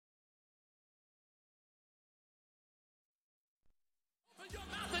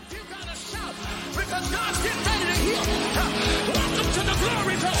God's getting ready to heal. Welcome to the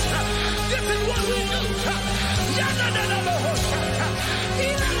glory zone. This is what we do.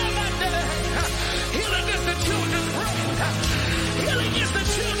 Healing is the children's bread. Healing is the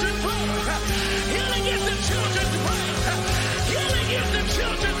children's bread. Healing is the children's bread. Healing is the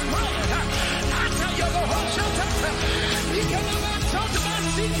children's bread. I tell you the whole shelter. You can never talk about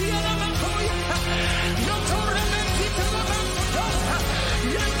Siki and Amakoya. You told them to keep them about the door.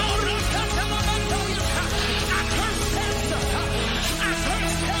 You know the cut them about the door. I curse cancer. I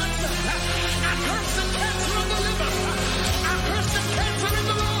curse cancer. I curse the cancer of the liver. I curse the cancer in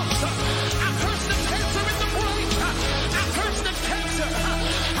the lungs. I curse the cancer in the brain. I curse the cancer.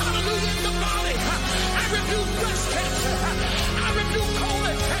 Hallelujah in the body. I rebuke breast cancer. I rebuke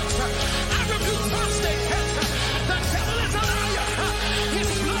colon cancer. I rebuke prostate cancer. The devil is a liar. His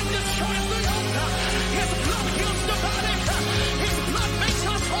blood destroys the yoke. His blood heals the body. His blood makes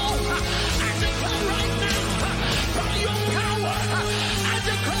us whole. I declare right now, by your power, I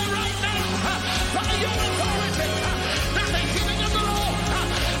declare right now, by your authority, that the healing of the Lord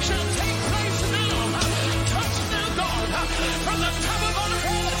shall take place now. Touch now, God, from the top of our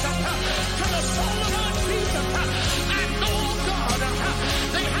heads to the sole of our feet. I know, God,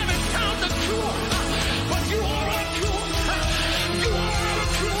 they haven't found the cure, but you are our cure. You are our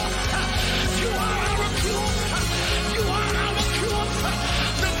cure. You are our cure. You are our cure.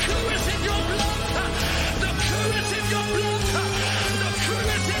 The cure is in your blood. The cure is in your blood. The cure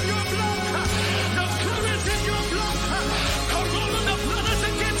is in your blood. The cure is in your blood. Corona, the blood is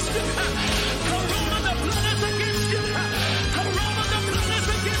against you. Corona, the blood is against you. Corona, the blood is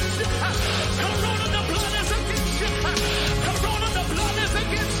against you. Corona, the blood is against you. Corona, the blood is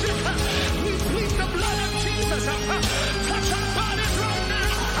against you. We plead the blood of Jesus. Touch our bodies right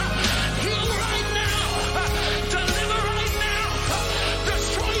now. Heal right now. Deliver right now.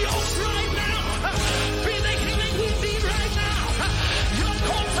 Destroy yokes right now. Be the healing we need right now. Your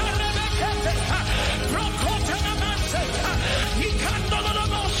kota rebekete. Brokota namase. Ikandolo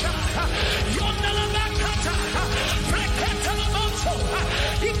namosha. Yondala makata. Breketa namoso.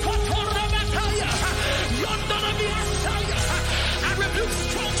 Ikotora makaya. Yondala miasaya. I rebuke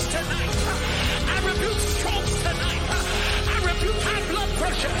strokes tonight. I rebuke strokes tonight. I rebuke high blood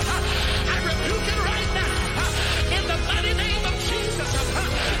pressure. I rebuke it right now. In the mighty name of Jesus.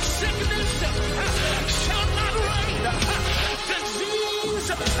 Sickness shall not reign. Disease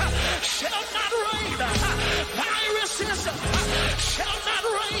shall not reign. Viruses shall not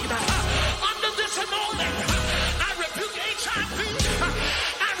reign. Under this anointing, I rebuke HIV.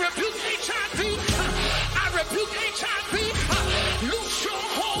 I rebuke HIV. I rebuke HIV. Loose your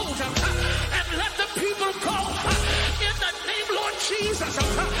hold and let the people go. In the name, Lord Jesus,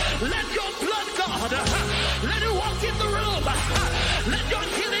 let your blood, God, let it walk in the room. Let your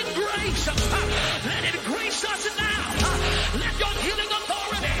healing grace, let it grace us now. Let your healing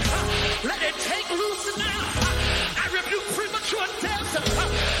authority, let it take loose now. I rebuke premature death.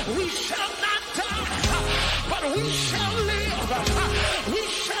 We shall not die, but we shall live. We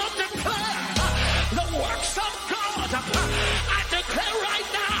shall declare the works of God. I declare right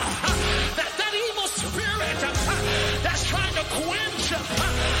now that that evil spirit that's trying to quench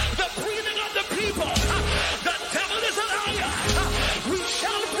the breathing of the people, the devil is a liar. We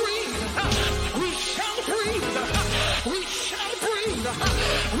shall breathe. We shall breathe. We shall breathe.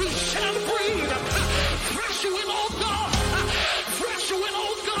 We shall breathe. Fresh wind, oh God. Fresh wind,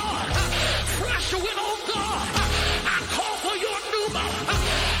 oh God. Fresh wind, oh God. I call for your pneuma.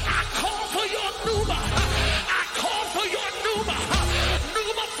 I call for your pneuma. I call for your pneuma.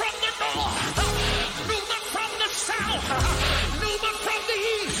 Pneuma from the north. Pneuma from the south. Pneuma from the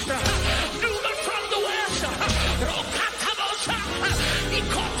east. Pneuma from the west. Rokatabosha.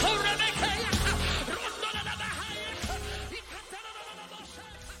 Ikotorebekeya. Rondonabahaya. Ikatanabosha.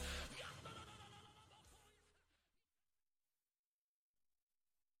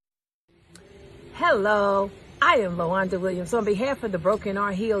 Hello, I am LaWanda Williams. On behalf of the Broken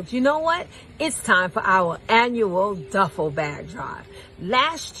Are Healed, you know what? It's time for our annual duffel bag drive.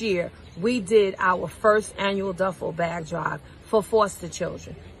 Last year, we did our first annual duffel bag drive for foster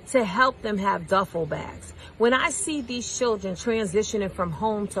children to help them have duffel bags. When I see these children transitioning from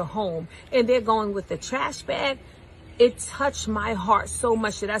home to home and they're going with the trash bag, it touched my heart so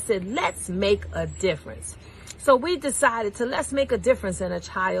much that I said, let's make a difference. So we decided to let's make a difference in a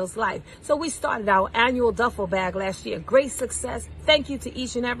child's life. So we started our annual duffel bag last year. Great success. Thank you to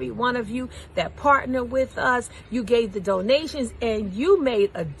each and every one of you that partnered with us. You gave the donations and you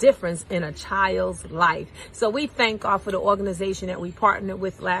made a difference in a child's life. So we thank God for the organization that we partnered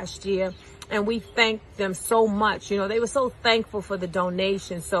with last year. And we thank them so much. You know, they were so thankful for the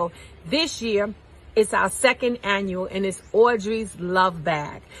donation. So this year, It's our second annual, and it's Audrey's Love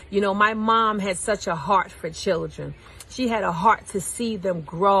Bag. You know, my mom had such a heart for children. She had a heart to see them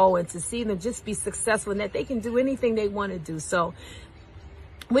grow and to see them just be successful and that they can do anything they want to do. So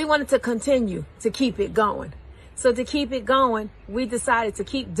we wanted to continue to keep it going. So to keep it going, we decided to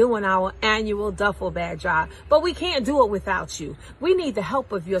keep doing our annual duffel bag drive. But we can't do it without you. We need the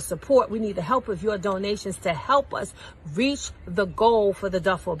help of your support. We need the help of your donations to help us reach the goal for the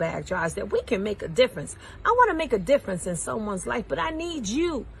duffel bag drives, that we can make a difference. I want to make a difference in someone's life, but I need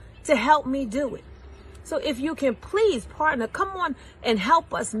you to help me do it. So if you can please partner, come on and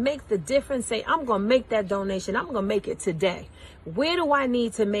help us make the difference. Say, I'm going to make that donation. I'm going to make it today. Where do I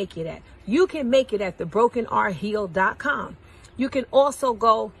need to make it at? You can make it at thebrokenrhealed.com. You can also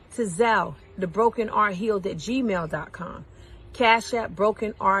go to Zelle, thebrokenrhealed@gmail.com. Cash App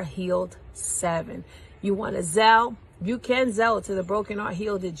brokenrhealed7. You want to Zelle? You can Zelle to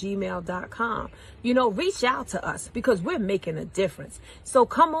thebrokenrhealed@gmail.com. You know, reach out to us because we're making a difference. So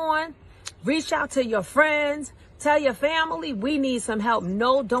come on. Reach out to your friends. Tell your family we need some help.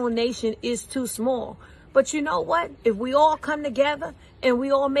 No donation is too small. But you know what? If we all come together and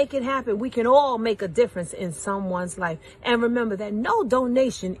we all make it happen, we can all make a difference in someone's life. And remember that no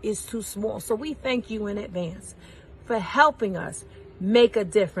donation is too small. So we thank you in advance for helping us make a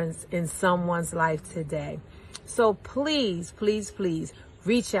difference in someone's life today. So please, please, please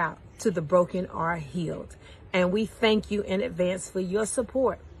reach out to The Broken Are Healed. And we thank you in advance for your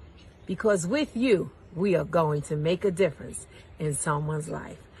support. Because with you, we are going to make a difference in someone's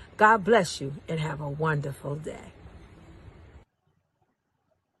life. God bless you and have a wonderful day.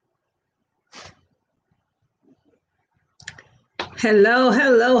 Hello,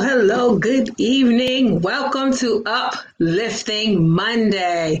 hello, hello. Good evening. Welcome to Uplifting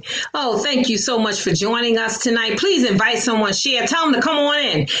Monday. Oh, thank you so much for joining us tonight. Please invite someone, share, tell them to come on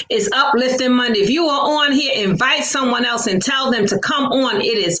in. It's Uplifting Monday. If you are on here, invite someone else and tell them to come on.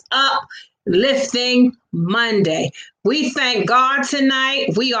 It is Uplifting Monday. We thank God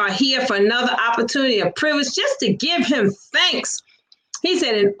tonight. We are here for another opportunity, a privilege just to give him thanks. He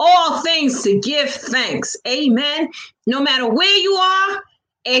said, in all things to give thanks. Amen. No matter where you are,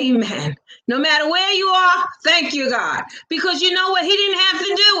 amen. No matter where you are, thank you, God. Because you know what? He didn't have to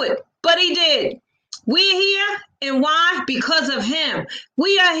do it, but he did. We're here, and why? Because of him.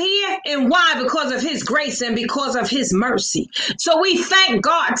 We are here, and why? Because of his grace and because of his mercy. So we thank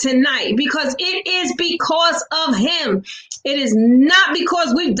God tonight because it is because of him. It is not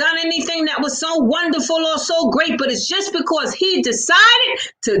because we've done anything that was so wonderful or so great, but it's just because he decided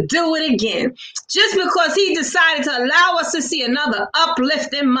to do it again. Just because he decided to allow us to see another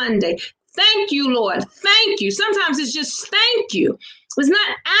uplifting Monday. Thank you, Lord. Thank you. Sometimes it's just thank you. It's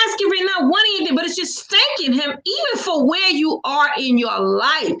not asking for, not wanting anything, but it's just thanking him even for where you are in your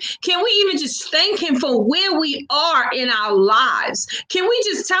life. Can we even just thank him for where we are in our lives? Can we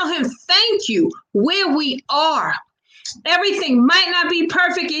just tell him thank you where we are? Everything might not be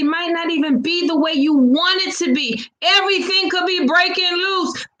perfect. It might not even be the way you want it to be. Everything could be breaking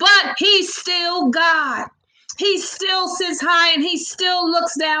loose, but he's still God. He still sits high and he still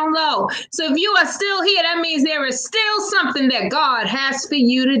looks down low. So if you are still here, that means there is still something that God has for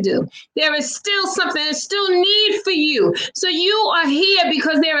you to do. There is still something, there's still need for you. So you are here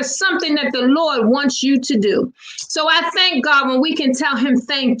because there is something that the Lord wants you to do. So I thank God when we can tell him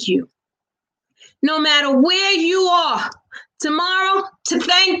thank you. No matter where you are, tomorrow to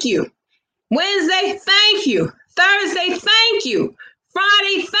thank you. Wednesday, thank you. Thursday, thank you.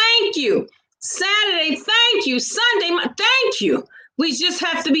 Friday, thank you. Saturday, thank you. Sunday, thank you. We just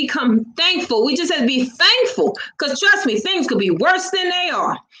have to become thankful. We just have to be thankful because trust me, things could be worse than they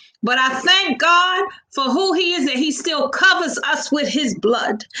are. But I thank God for who he is, that he still covers us with his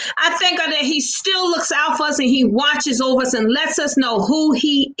blood. I thank God that he still looks out for us and he watches over us and lets us know who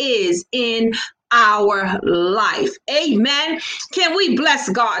he is in our life. Amen. Can we bless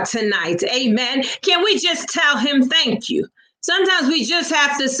God tonight? Amen. Can we just tell him thank you? Sometimes we just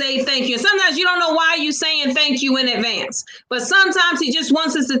have to say thank you. Sometimes you don't know why you're saying thank you in advance, but sometimes he just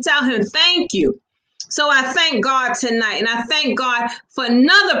wants us to tell him thank you. So I thank God tonight, and I thank God for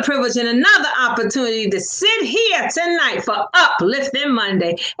another privilege and another opportunity to sit here tonight for Uplifting Monday.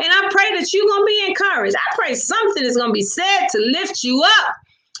 And I pray that you're going to be encouraged. I pray something is going to be said to lift you up,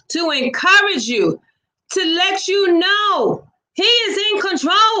 to encourage you, to let you know he is in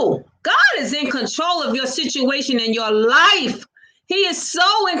control. God is in control of your situation and your life. He is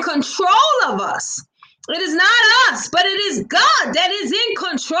so in control of us. It is not us, but it is God that is in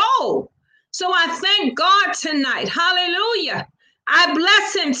control. So I thank God tonight. Hallelujah. I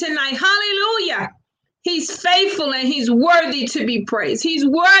bless him tonight. Hallelujah. He's faithful and he's worthy to be praised. He's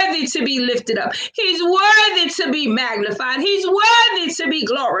worthy to be lifted up. He's worthy to be magnified. He's worthy to be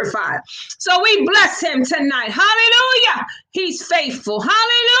glorified. So we bless him tonight. Hallelujah. He's faithful.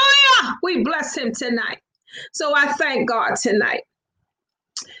 Hallelujah. We bless him tonight. So I thank God tonight.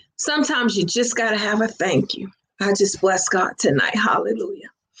 Sometimes you just got to have a thank you. I just bless God tonight. Hallelujah.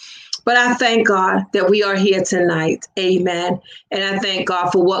 But I thank God that we are here tonight. Amen. And I thank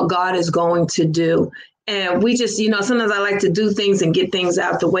God for what God is going to do. And we just, sometimes I like to do things and get things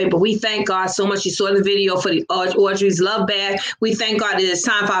out the way, but we thank God so much. You saw the video for the Audrey's Love Bag. We thank God that it's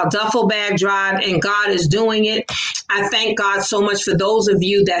time for our duffel bag drive, and God is doing it. I thank God so much for those of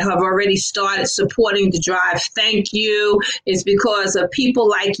you that have already started supporting the drive. Thank you. It's because of people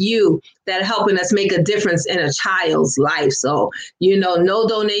like you that are helping us make a difference in a child's life. So, no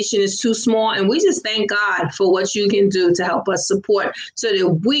donation is too small. And we just thank God for what you can do to help us support so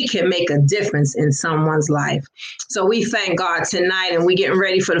that we can make a difference in someone's life. So we thank God tonight, and we're getting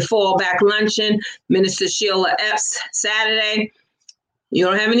ready for the fallback luncheon. Minister Sheila Epps, Saturday. You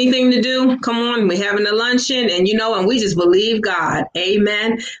don't have anything to do? Come on, we're having a luncheon, and and we just believe God.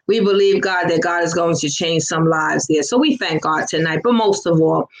 Amen. We believe God that God is going to change some lives there. So we thank God tonight. But most of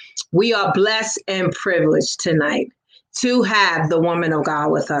all, we are blessed and privileged tonight to have the woman of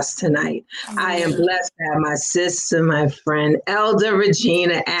God with us tonight. I am blessed to have my sister, my friend, Elder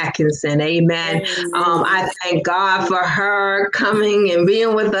Regina Atkinson. Amen. I thank God for her coming and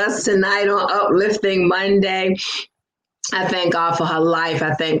being with us tonight on Uplifting Monday. I thank God for her life.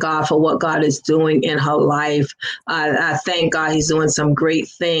 I thank God for what God is doing in her life. I thank God he's doing some great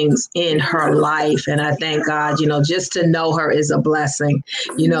things in her life. And I thank God, just to know her is a blessing,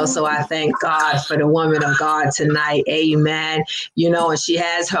 so I thank God for the woman of God tonight. Amen. And she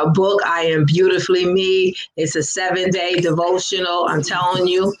has her book, I Am Beautifully Me. It's a 7-day devotional. I'm telling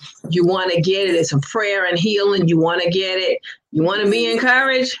you, you want to get it. It's a prayer and healing. You want to get it. You want to be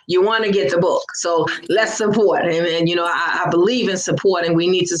encouraged? You want to get the book. So let's support. And I believe in supporting. We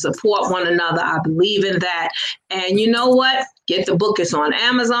need to support one another. I believe in that. And you know what? Get the book. It's on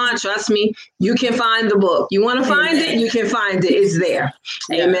Amazon. Trust me, you can find the book. You want to find it? You can find it. It's there.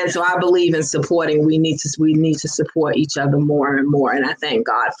 Yeah. Amen. So I believe in supporting. We need to support each other more and more. And I thank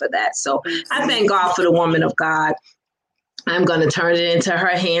God for that. So I thank God for the woman of God. I'm going to turn it into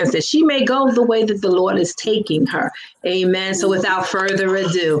her hands that she may go the way that the Lord is taking her. Amen. So without further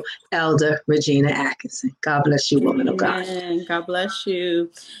ado, Elder Regina Atkinson. God bless you, woman of God. Amen. God bless you.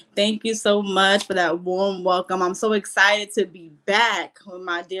 Thank you so much for that warm welcome. I'm so excited to be back with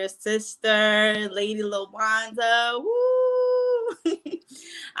my dear sister, Lady LaWanda. Woo!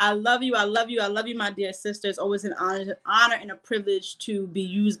 I love you. I love you. I love you, my dear sister. It's always an honor and a privilege to be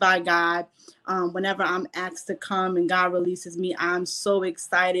used by God. Whenever I'm asked to come and God releases me, I'm so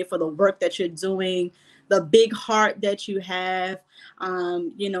excited for the work that you're doing, the big heart that you have.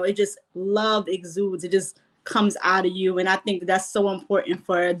 It just love exudes. It just comes out of you. And I think that's so important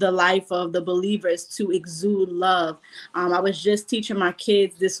for the life of the believers, to exude love. I was just teaching my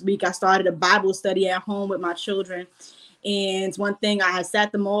kids this week. I started a Bible study at home with my children. And one thing, I had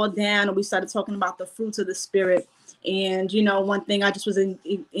sat them all down and we started talking about the fruits of the Spirit. And, one thing I just was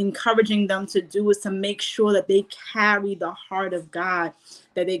encouraging them to do is to make sure that they carry the heart of God,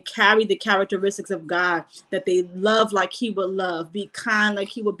 that they carry the characteristics of God, that they love like he would love, be kind like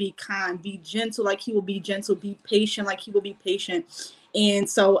he would be kind, be gentle like he will be gentle, be patient like he will be patient. And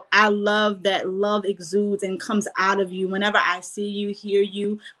so I love that love exudes and comes out of you whenever I see you, hear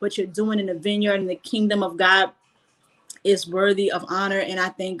you, what you're doing in the vineyard and the kingdom of God is worthy of honor. And I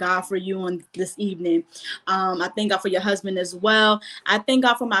thank God for you on this evening. I thank God for your husband as well. I thank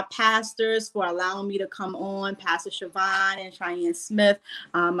God for my pastors for allowing me to come on, Pastor Siobhan and Cheyenne Smith.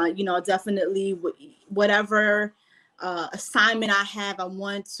 Definitely whatever assignment I have, I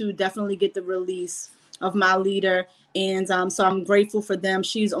want to definitely get the release of my leader. And so I'm grateful for them.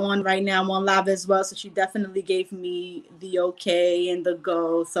 She's on right now. I'm on live as well. So she definitely gave me the okay and the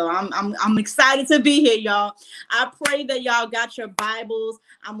go. So I'm excited to be here, y'all. I pray that y'all got your Bibles.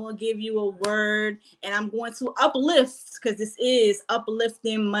 I'm going to give you a word and I'm going to uplift, because this is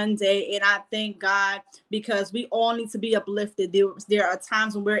Uplifting Monday. And I thank God, because we all need to be uplifted. There are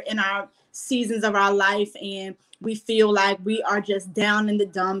times when we're in our seasons of our life and we feel like we are just down in the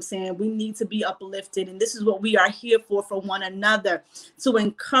dumps and we need to be uplifted. And this is what we are here for one another, to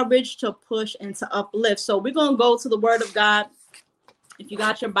encourage, to push, and to uplift. So we're going to go to the Word of God. If you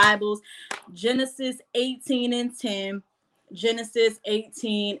got your Bibles, Genesis 18:10, Genesis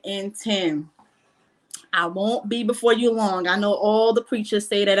 18:10. I won't be before you long. I know all the preachers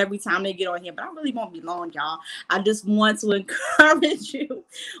say that every time they get on here, but I really won't be long, y'all. I just want to encourage you.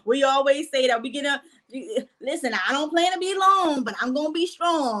 We always say that we're going to Listen, I don't plan to be long, but I'm going to be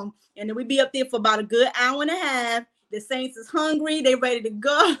strong. And then we be up there for about a good hour and a half. The saints is hungry. They ready to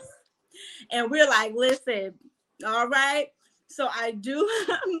go. And we're like, listen, all right. So I do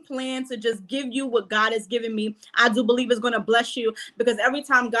plan to just give you what God has given me. I do believe it's going to bless you, because every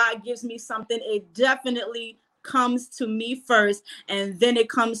time God gives me something, it definitely comes to me first, and then it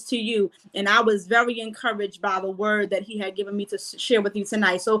comes to you. And I was very encouraged by the word that he had given me to share with you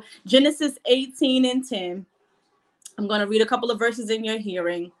tonight. So Genesis 18:10, I'm going to read a couple of verses in your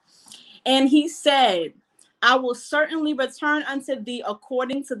hearing. And he said, I will certainly return unto thee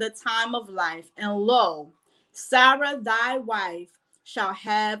according to the time of life. And lo, Sarah thy wife shall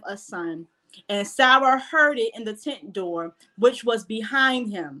have a son. And Sarah heard it in the tent door, which was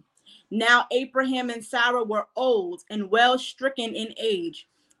behind him. Now Abraham and Sarah were old and well stricken in age,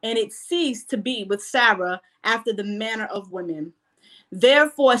 and it ceased to be with Sarah after the manner of women.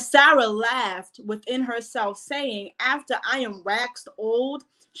 Therefore Sarah laughed within herself, saying, after I am waxed old,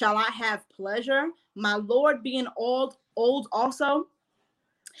 shall I have pleasure, my Lord being old also?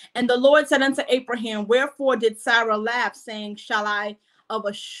 And the Lord said unto Abraham, wherefore did Sarah laugh, saying, shall I of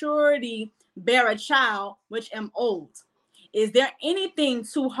a surety bear a child which am old? Is there anything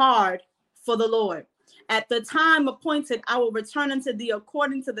too hard for the Lord? At the time appointed, I will return unto thee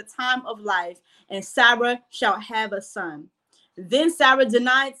according to the time of life, and Sarah shall have a son. Then Sarah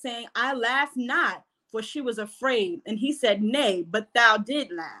denied, saying, I laugh not, for she was afraid. And he said, nay, but thou did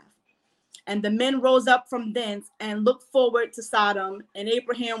laugh. And the men rose up from thence and looked forward to Sodom, and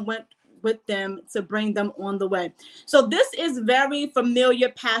Abraham went with them to bring them on the way. So this is very familiar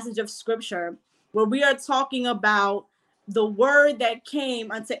passage of scripture where we are talking about the word that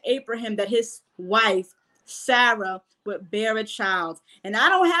came unto Abraham that his wife, Sarah, would bear a child. And I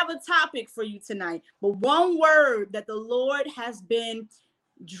don't have a topic for you tonight, but one word that the Lord has been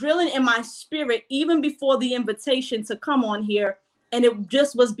drilling in my spirit even before the invitation to come on here, and it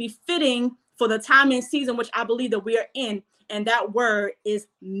just was befitting for the time and season which I believe that we are in, and that word is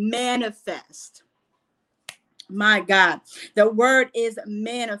manifest. My God, the word is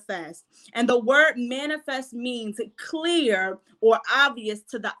manifest. And the word manifest means clear or obvious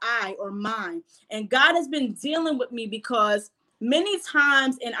to the eye or mind. And God has been dealing with me because many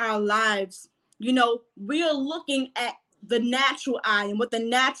times in our lives, you know, we are looking at the natural eye and what the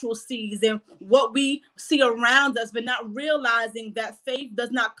natural sees and what we see around us, but not realizing that faith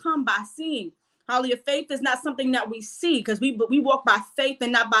does not come by seeing. Hallelujah. Faith is not something that we see, because we walk by faith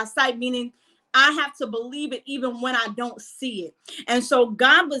and not by sight, meaning I have to believe it even when I don't see it. And so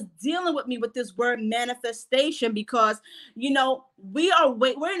God was dealing with me with this word manifestation, because, you know, we're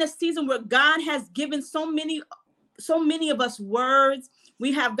in a season where God has given so many of us words.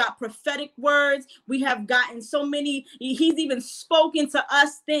 We have got prophetic words. We have gotten so many. He's even spoken to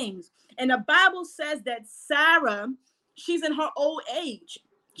us things. And the Bible says that Sarah, she's in her old age.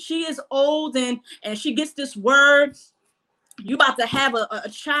 She is old, and she gets this word. You about to have a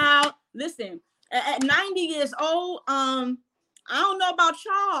child. Listen, at 90 years old, I don't know about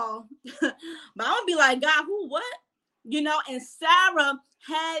y'all, but I'm gonna be like, God, who, what? You know, and Sarah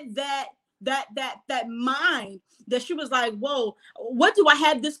had that mind that she was like, whoa, what do I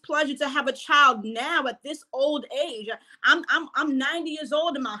have this pleasure to have a child now at this old age? I'm 90 years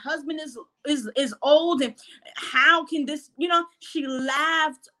old and my husband is old, and how can this, you know, she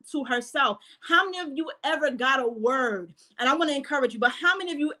laughed to herself. How many of you ever got a word? And I want to encourage you, but how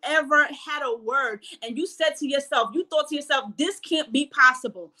many of you ever had a word and you said to yourself, you thought to yourself, this can't be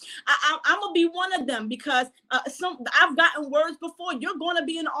possible? I'm gonna be one of them, because I've gotten words before. You're going to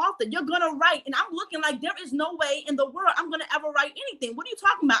be an author. You're going to write. And I'm looking like there is no way in the world I'm going to ever write anything. What are you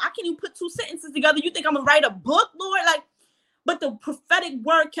talking about? I can't even put two sentences together. You think I'm going to write a book, Lord? Like, but the prophetic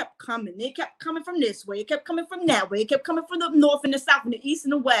word kept coming. It kept coming from this way. It kept coming from that way. It kept coming from the north and the south and the east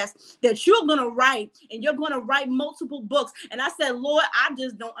and the west, that you're going to write, and you're going to write multiple books. And I said, Lord, I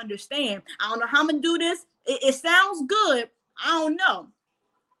just don't understand. I don't know how I'm going to do this. It sounds good. I don't know.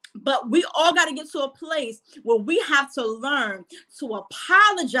 But we all got to get to a place where we have to learn to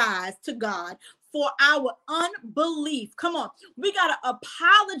apologize to God for our unbelief. Come on. We got to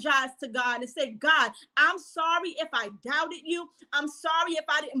apologize to God and say, God, I'm sorry if I doubted you. I'm sorry if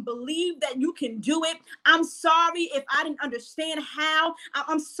I didn't believe that you can do it. I'm sorry if I didn't understand how.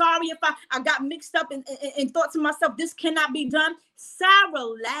 I'm sorry if I got mixed up and thought to myself, this cannot be done. Sarah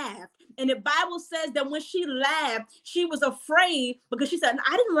laughed. And the Bible says that when she laughed, she was afraid, because she said,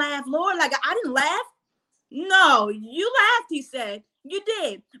 I didn't laugh, Lord. Like, I didn't laugh. No, you laughed, he said. You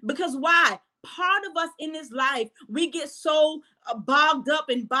did. Because why? part of us in this life, we get so bogged up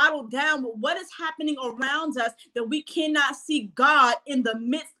and bottled down with what is happening around us that we cannot see God in the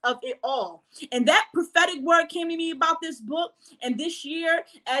midst of it all. And that prophetic word came to me about this book. And this year,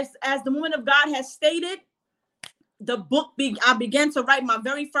 as the woman of God has stated, the book, I began to write my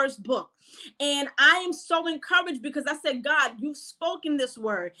very first book. And I am so encouraged because I said, God, you've spoken this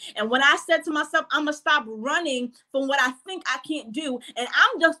word. And when I said to myself, I'm going to stop running from what I think I can't do, and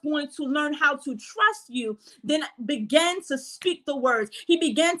I'm just going to learn how to trust you, then began to speak the words. He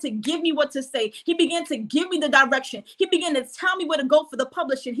began to give me what to say. He began to give me the direction. He began to tell me where to go for the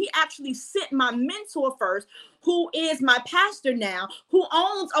publishing. He actually sent my mentor first, who is my pastor now, who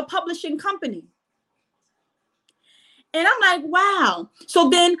owns a publishing company. And I'm like, wow. So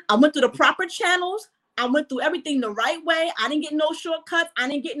then I went through the proper channels. I went through everything the right way. I didn't get no shortcuts. I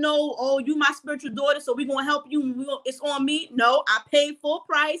didn't get no, oh, you my spiritual daughter, so we're going to help you. It's on me. No, I paid full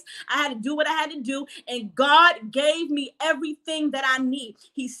price. I had to do what I had to do. And God gave me everything that I need.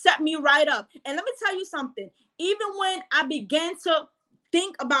 He set me right up. And let me tell you something. Even when I began to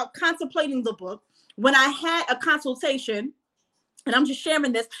think about contemplating the book, when I had a consultation, and I'm just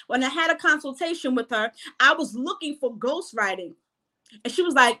sharing this, when I had a consultation with her, I was looking for ghostwriting. And she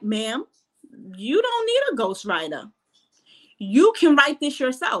was like, ma'am, you don't need a ghostwriter. You can write this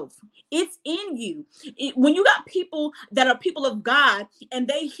yourself. It's in you. When you got people that are people of God and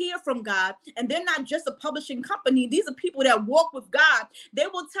they hear from God, and they're not just a publishing company, these are people that walk with God. They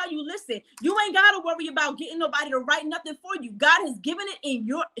will tell you, listen, you ain't got to worry about getting nobody to write nothing for you. God has given it in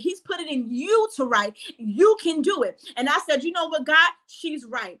he's put it in you to write. You can do it. And I said, you know what, God, she's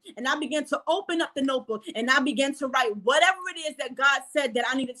right. And I began to open up the notebook and I began to write whatever it is that God said that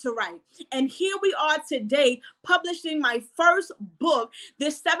I needed to write. And here we are today, publishing my first book,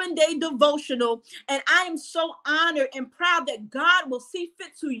 this 7-day devotional. And I am so honored and proud that God will see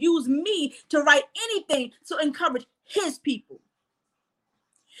fit to use me to write anything to encourage his people.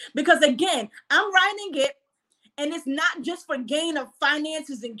 Because again, I'm writing it, and it's not just for gain of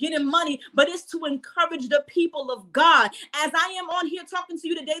finances and getting money, but it's to encourage the people of God. As I am on here talking to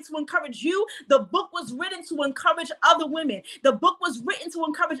you today to encourage you, the book was written to encourage other women. The book was written to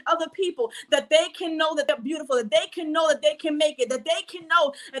encourage other people, that they can know that they're beautiful, that they can know that they can make it, that they can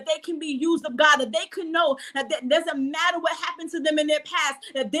know that they can be used of God, that they can know that it doesn't matter what happened to them in their past,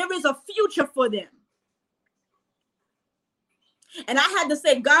 that there is a future for them. And I had to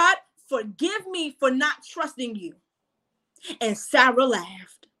say, God, forgive me for not trusting you. And Sarah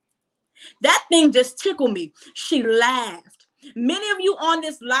laughed. That thing just tickled me. She laughed. Many of you on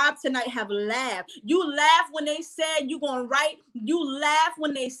this live tonight have laughed. You laughed when they said you're going to write. You laughed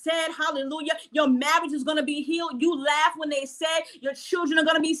when they said, hallelujah, your marriage is going to be healed. You laughed when they said your children are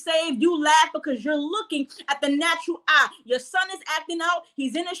going to be saved. You laughed because you're looking at the natural eye. Your son is acting out.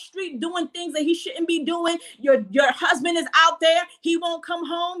 He's in the street doing things that he shouldn't be doing. Your husband is out there. He won't come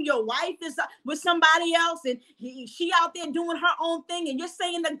home. Your wife is with somebody else, and she out there doing her own thing. And you're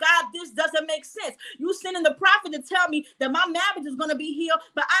saying to God, this doesn't make sense. You sending the prophet to tell me that my marriage is going to be healed,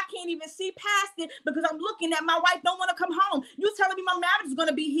 but I can't even see past it because I'm looking at my wife don't want to come home. You telling me my marriage is going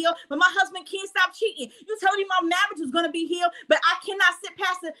to be healed, but my husband can't stop cheating. You telling me my marriage is going to be healed, but I cannot sit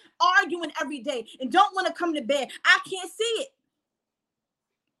past it arguing every day and don't want to come to bed. I can't see it.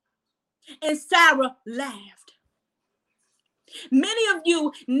 And Sarah laughed. Many of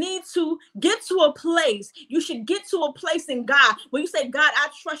you need to get to a place. You should get to a place in God where you say, God, I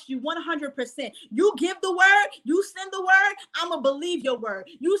trust you 100%. You give the word, you send the word, I'm going to believe your word.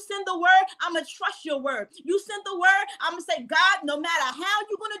 You send the word, I'm going to trust your word. You send the word, I'm going to say, God, no matter how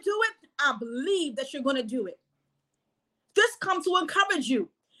you're going to do it, I believe that you're going to do it. This comes to encourage you.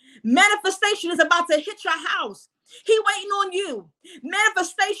 Manifestation is about to hit your house. He waiting on you.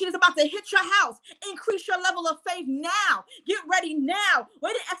 Manifestation is about to hit your house. Increase your level of faith now. Get ready now.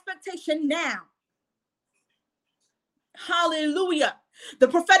 Wait the expectation now. Hallelujah. The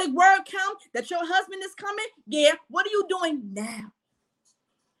prophetic word come that your husband is coming. Yeah. What are you doing now?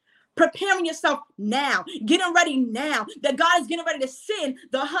 Preparing yourself now, getting ready now, that God is getting ready to send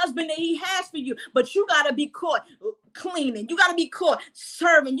the husband that he has for you. But you got to be caught cleaning. You got to be caught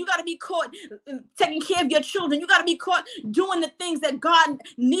serving. You got to be caught taking care of your children. You got to be caught doing the things that God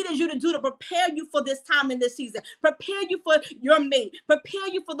needed you to do to prepare you for this time in this season. Prepare you for your mate. Prepare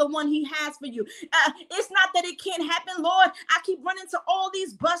you for the one he has for you. It's not that it can't happen, Lord. I keep running to all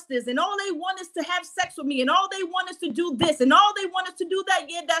these busters and all they want is to have sex with me and all they want is to do this and all they want is to do that.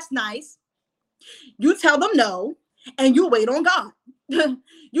 Yeah, that's nice. You tell them no and you wait on God.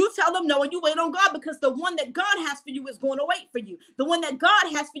 You tell them no and you wait on God, because the one that God has for you is going to wait for you. The one that God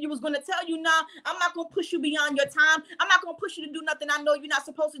has for you is going to tell you, nah, I'm not going to push you beyond your time. I'm not going to push you to do nothing I know you're not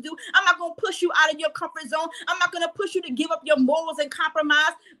supposed to do. I'm not going to push you out of your comfort zone. I'm not going to push you to give up your morals and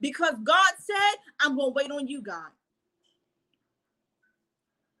compromise, because God said, I'm going to wait on you, God.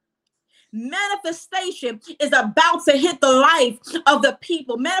 Manifestation is about to hit the life of the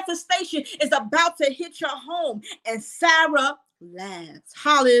people. Manifestation is about to hit your home. And Sarah laughs.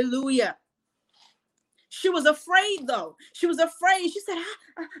 Hallelujah. She was afraid, though. She was afraid. She said,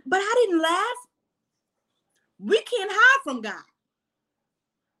 but I didn't laugh. We can't hide from God.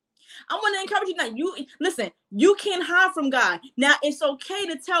 I want to encourage you now. You can't hide from God. Now, it's okay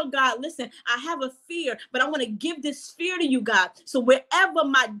to tell God, listen, I have a fear, but I want to give this fear to you, God. So wherever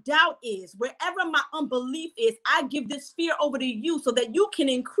my doubt is, wherever my unbelief is, I give this fear over to you so that you can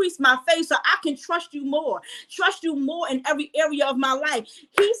increase my faith, so I can trust you more in every area of my life.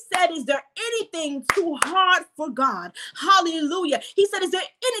 He said, is there anything too hard for God? Hallelujah. He said, is there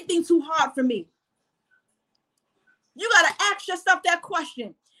anything too hard for me? You got to ask yourself that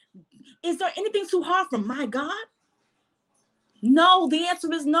question. Is there anything too hard for my God? No, the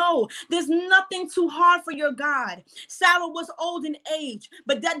answer is no. There's nothing too hard for your God. Sarah was old in age,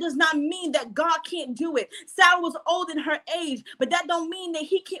 but that does not mean that God can't do it. Sarah was old in her age, but that don't mean that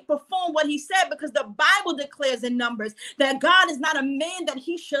he can't perform what he said, because the Bible declares in Numbers that God is not a man that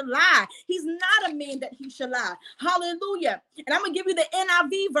he should lie. He's not a man that he should lie. Hallelujah. And I'm going to give you the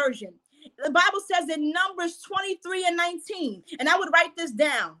NIV version. The Bible says in Numbers 23 and 19, and I would write this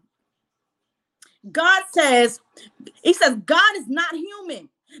down. God says, he says, God is not human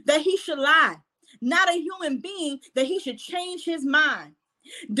that he should lie, not a human being that he should change his mind.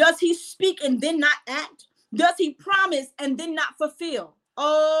 Does he speak and then not act? Does he promise and then not fulfill?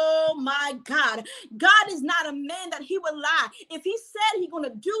 Oh my God. God is not a man that he would lie. If he said he's going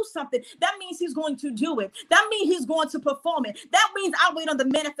to do something, that means he's going to do it. That means he's going to perform it. That means I wait on the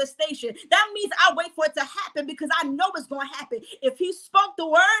manifestation. That means I wait for it to happen, because I know it's going to happen. If he spoke the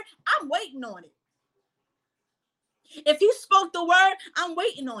word, I'm waiting on it. If he spoke the word, I'm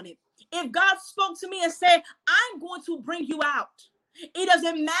waiting on it. If God spoke to me and said, I'm going to bring you out, it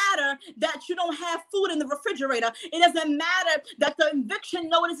doesn't matter that you don't have food in the refrigerator. It doesn't matter that the eviction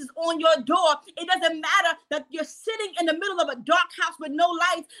notice is on your door. It doesn't matter that you're sitting in the middle of a dark house with no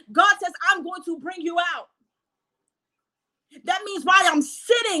lights. God says, I'm going to bring you out. That means while I am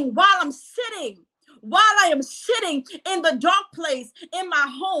sitting in the dark place in my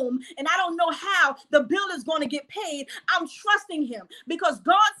home, and I don't know how the bill is going to get paid, I'm trusting him, because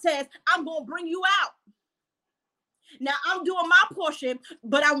God says, I'm going to bring you out. Now, I'm doing my portion,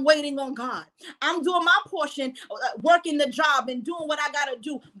 but I'm waiting on God. I'm doing my portion, working the job and doing what I got to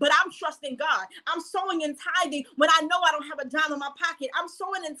do, but I'm trusting God. I'm sowing and tithing when I know I don't have a dime in my pocket. I'm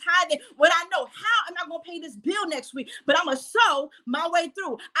sowing and tithing when I know, how am I going to pay this bill next week? But I'm going to sow my way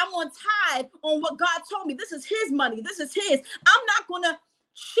through. I'm going to tithe on what God told me. This is his money. This is his. I'm not going to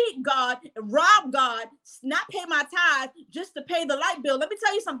cheat God, rob God, not pay my tithe just to pay the light bill. Let me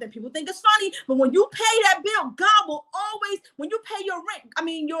tell you something. People think it's funny, but when you pay that bill, God will always, when you pay your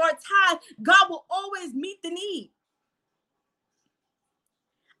tithe, God will always meet the need.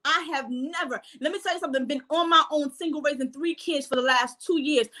 I have never, let me tell you something, been on my own, single, raising 3 kids for the last 2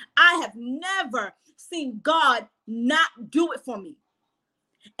 years. I have never seen God not do it for me.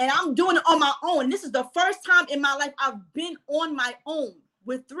 And I'm doing it on my own. This is the first time in my life I've been on my own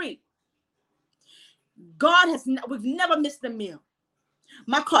with 3. We've never missed a meal.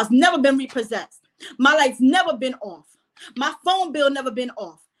 My car's never been repossessed. My light's never been off. My phone bill never been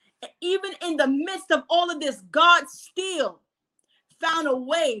off. And even in the midst of all of this, God still found a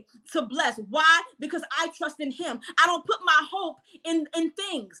way to bless. Why? Because I trust in him. I don't put my hope in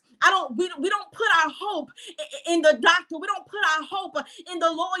things. We don't put our hope in the doctor. We don't put our hope in the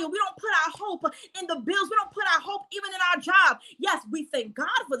lawyer. We don't put our hope in the bills. We don't put our hope even in our job. Yes, we thank God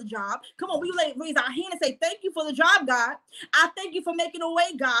for the job. Come on, we raise our hand and say, thank you for the job, God. I thank you for making a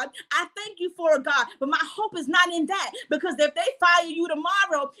way, God. I thank you for it, God. But my hope is not in that, because if they fire you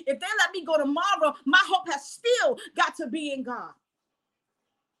tomorrow, if they let me go tomorrow, my hope has still got to be in God.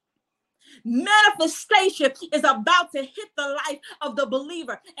 Manifestation is about to hit the life of the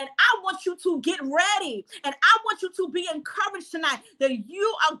believer. And I want you to get ready. And I want you to be encouraged tonight that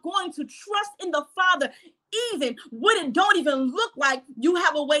you are going to trust in the Father, even when it don't even look like you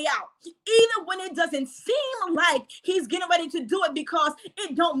have a way out. Even when it doesn't seem like he's getting ready to do it, because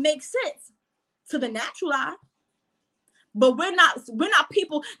it don't make sense to the natural eye. But we're not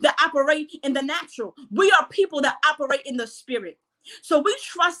people that operate in the natural. We are people that operate in the spirit. So we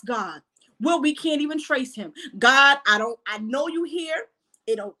trust God. where we can't even trace him. God, I know you here.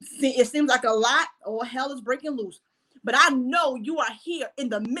 It seems like a lot. Oh, hell is breaking loose. But I know you are here in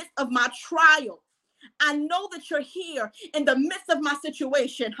the midst of my trial. I know that you're here in the midst of my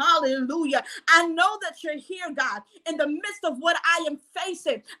situation. Hallelujah. I know that you're here, God, in the midst of what I am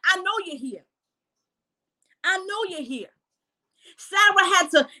facing. I know you're here. I know you're here. Sarah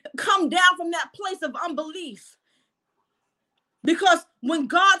had to come down from that place of unbelief, because when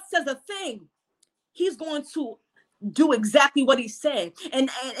God says a thing, he's going to do exactly what he said. And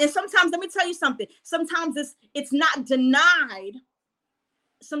sometimes, let me tell you something. Sometimes it's not denied.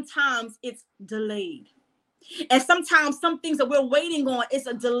 Sometimes it's delayed. And sometimes some things that we're waiting on is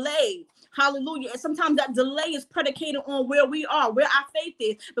a delay. Hallelujah. And sometimes that delay is predicated on where we are, where our faith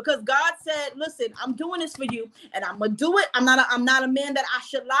is. Because God said, listen, I'm doing this for you and I'm going to do it. I'm not a man that I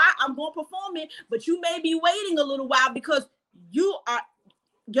should lie. I'm going to perform it. But you may be waiting a little while because your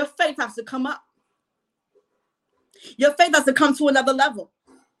faith has to come up. Your faith has to come to another level.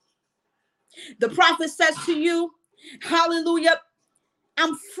 The prophet says to you, hallelujah,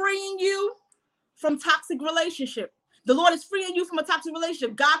 I'm freeing you from toxic relationship. The Lord is freeing you from a toxic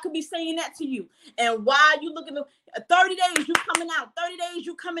relationship. God could be saying that to you. And while you look at 30 days, you coming out. 30 days,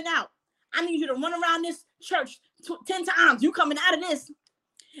 you coming out. I need you to run around this church 10 times. You coming out of this.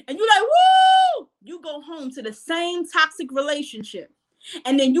 And you're like, woo! You go home to the same toxic relationship.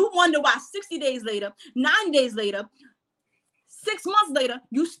 And then you wonder why 60 days later, 90 days later, 6 months later,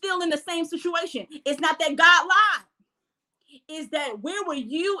 you still in the same situation. It's not that God lied. It's that where were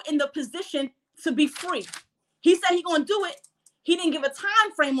you in the position to be free? He said he's going to do it. He didn't give a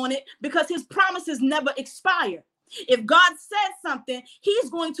time frame on it because his promises never expire. If God says something, he's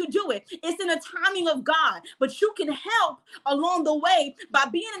going to do it. It's in the timing of God. But you can help along the way by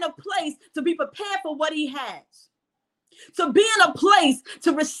being in a place to be prepared for what he has. To be in a place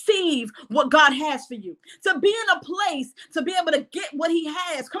to receive what God has for you. To be in a place to be able to get what he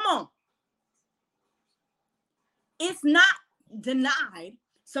has. Come on. It's not denied.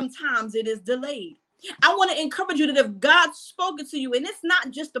 Sometimes it is delayed. I want to encourage you that if God spoke it to you, and it's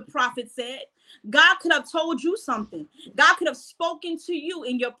not just the prophet said, God could have told you something. God could have spoken to you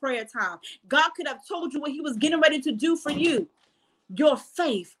in your prayer time. God could have told you what he was getting ready to do for you. Your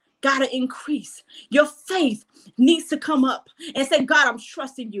faith got to increase. Your faith needs to come up and say, God, I'm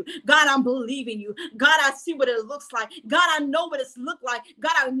trusting you. God, I'm believing you. God, I see what it looks like. God, I know what it's looked like.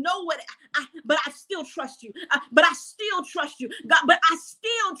 God, I know but I still trust you. But I still trust you. God, but I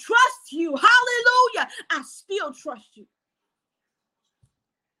still trust you. Hallelujah. I still trust you.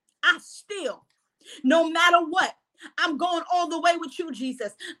 I still, no matter what, I'm going all the way with you,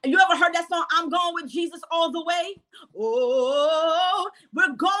 Jesus. You ever heard that song, I'm going with Jesus all the way? Oh,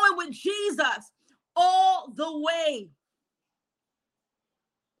 we're going with Jesus all the way.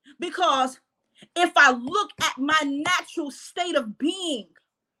 Because if I look at my natural state of being,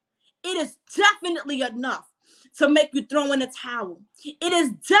 it is definitely enough to make you throw in a towel. It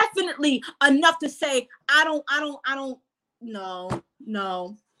is definitely enough to say,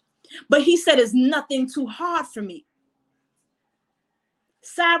 no. But he said, it's nothing too hard for me.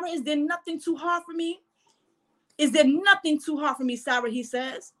 Sarah, is there nothing too hard for me? Is there nothing too hard for me, Sarah, he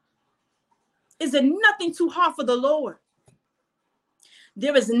says? Is there nothing too hard for the Lord?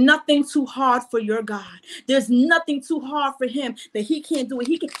 There is nothing too hard for your God. There's nothing too hard for him that he can't do it.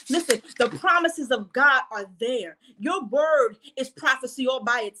 He can. Listen, the promises of God are there. Your word is prophecy all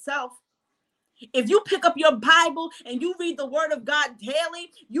by itself. If you pick up your Bible and you read the word of God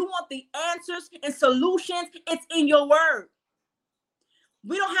daily, you want the answers and solutions, it's in your word.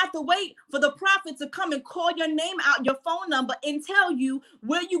 We don't have to wait for the prophet to come and call your name out, your phone number, and tell you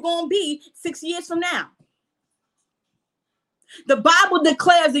where you're going to be 6 years from now. The Bible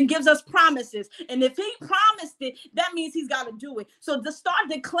declares and gives us promises. And if he promised it, that means he's got to do it. So to start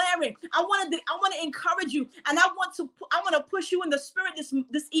declaring, I want to encourage you, and I want to push you in the spirit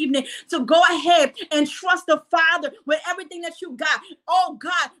this evening to go ahead and trust the Father with everything that you got. Oh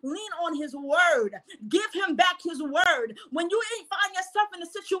God, lean on his word. Give him back his word. When you find yourself in a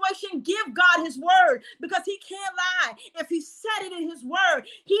situation, give God his word, because he can't lie. If he said it in his word,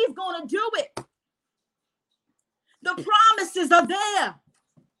 he's going to do it. The promises are there.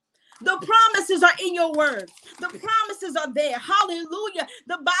 The promises are in your word. The promises are there. Hallelujah.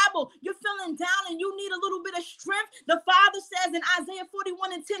 The Bible, you're feeling down and you need a little bit of strength. The Father says in Isaiah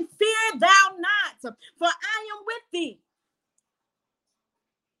 41:10, fear thou not, for I am with thee.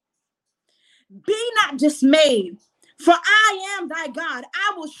 Be not dismayed, for I am thy God.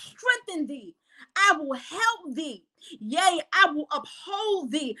 I will strengthen thee. I will help thee. Yea, I will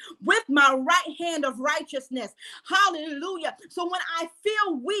uphold thee with my right hand of righteousness. Hallelujah. So when I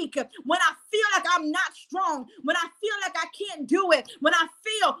feel weak, when I feel like I'm not strong, when I feel like I can't do it, when I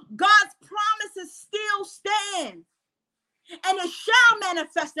feel God's promises still stand, and it shall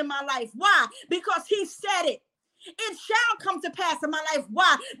manifest in my life. Why? Because he said it. It shall come to pass in my life.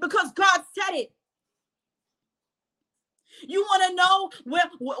 Why? Because God said it. You want to know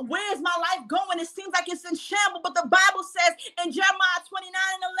where is my life going? It seems like it's in shambles, but the Bible says in Jeremiah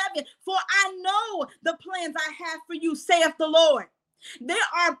 29:11, for I know the plans I have for you, saith the Lord. There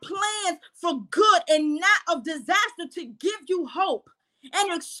are plans for good and not of disaster, to give you hope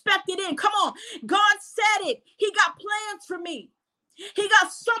and expect it in. Come on. God said it. He got plans for me. He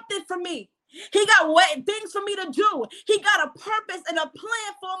got something for me. He got things for me to do. He got a purpose and a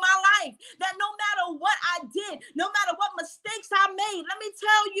plan for my life, that no matter what I did, no matter what mistakes I made, let me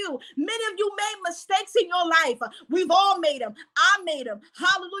tell you, many of you made mistakes in your life. We've all made them. I made them.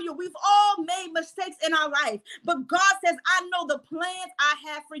 Hallelujah. We've all made mistakes in our life. But God says, I know the plans I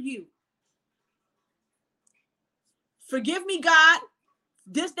have for you. Forgive me, God.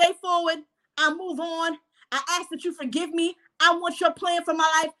 This day forward, I move on. I ask that you forgive me. I want your plan for my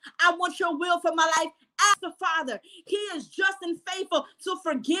life. I want your will for my life. Ask the Father. He is just and faithful to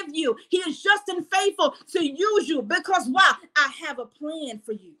forgive you. He is just and faithful to use you. Because why? I have a plan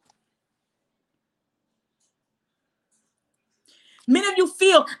for you. Many of you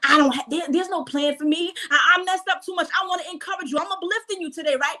feel, there's no plan for me. I messed up too much. I want to encourage you. I'm uplifting you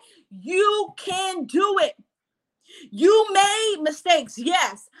today, right? You can do it. You made mistakes,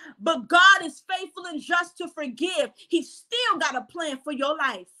 yes, but God is faithful and just to forgive. He still got a plan for your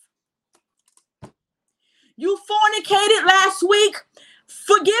life. You fornicated last week.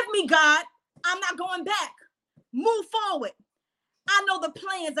 Forgive me, God. I'm not going back. Move forward. I know the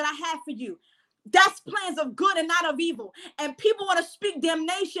plans that I have for you. That's plans of good and not of evil. And people want to speak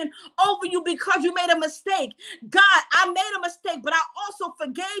damnation over you because you made a mistake. God, I made a mistake, but I also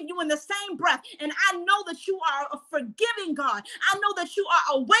forgave you in the same breath. And I know that you are a forgiving God. I know that you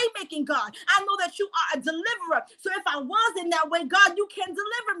are a way-making God. I know that you are a deliverer. So if I was in that way, God, you can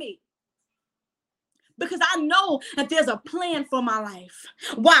deliver me. Because I know that there's a plan for my life.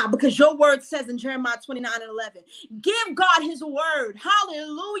 Why? Because your word says in Jeremiah 29:11, give God his word.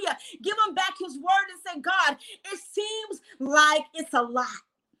 Hallelujah. Give him back his word and say, God, it seems like it's a lot,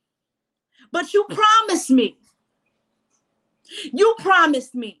 but you promised me. You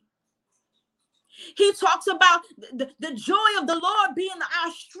promised me. He talks about the joy of the Lord being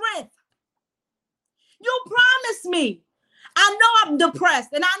our strength. You promised me. I know I'm depressed,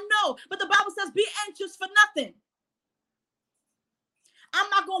 and I know, but the Bible says be anxious for nothing. I'm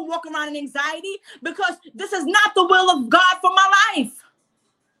not going to walk around in anxiety because this is not the will of God for my life.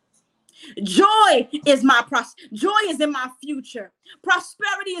 Joy is joy is in my future.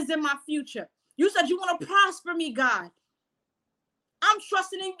 Prosperity is in my future. You said you want to prosper me, God. I'm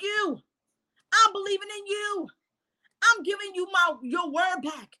trusting in you. I'm believing in you. I'm giving you your word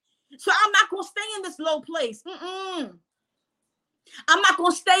back. So I'm not going to stay in this low place. I'm not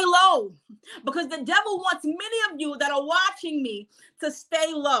going to stay low because the devil wants many of you that are watching me to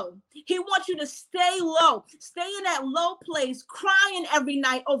stay low. He wants you to stay low, stay in that low place, crying every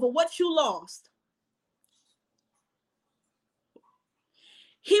night over what you lost.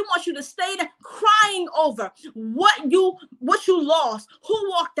 He wants you to stay there crying over what you lost, who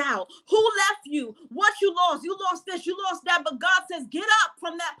walked out, who left you, what you lost. You lost this, you lost that, but God says, get up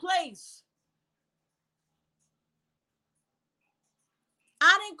from that place.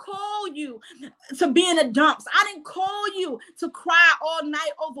 I didn't call you to be in the dumps. I didn't call you to cry all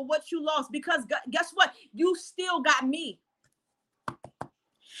night over what you lost, because guess what? You still got me.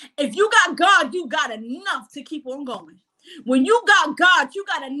 If you got God, you got enough to keep on going. When you got God, you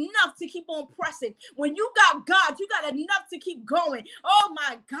got enough to keep on pressing. When you got God, you got enough to keep going. Oh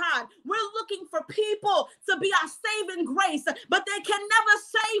my God, we're looking for people to be our saving grace, but they can never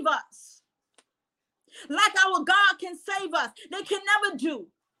save us. Like our God can save us, they can never do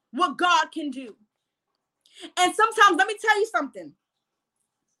what God can do. And sometimes, let me tell you something.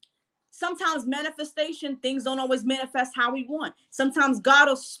 Sometimes manifestation, things don't always manifest how we want. Sometimes God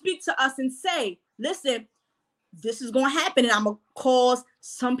will speak to us and say, listen, this is going to happen, and I'm going to cause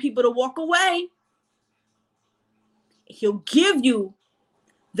some people to walk away. He'll give you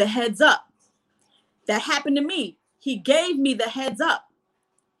the heads up. That happened to me. He gave me the heads up.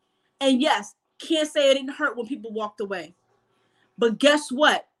 And yes, can't say it didn't hurt when people walked away. But guess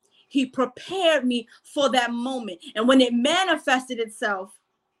what? He prepared me for that moment. And when it manifested itself,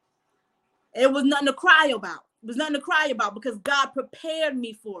 it was nothing to cry about. It was nothing to cry about because God prepared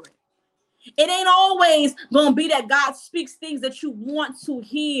me for it. It ain't always going to be that God speaks things that you want to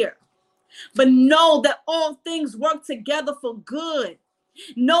hear. But know that all things work together for good.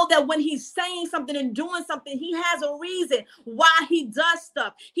 Know that when he's saying something and doing something, he has a reason why he does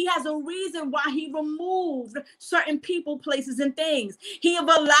stuff. He has a reason why he removed certain people, places, and things. He have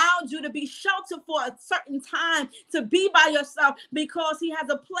allowed you to be sheltered for a certain time, to be by yourself, because he has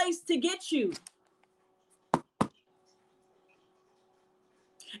a place to get you.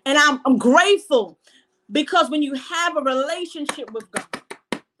 And I'm grateful, because when you have a relationship with God,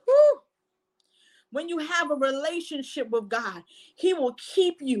 when you have a relationship with God, he will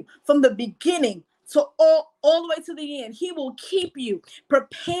keep you from the beginning to all the way to the end. He will keep you,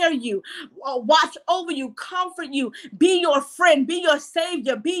 prepare you, watch over you, comfort you, be your friend, be your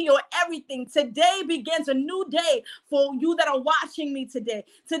savior, be your everything. Today begins a new day for you that are watching me today.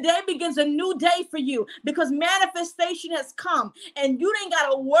 Today begins a new day for you, because manifestation has come, and you ain't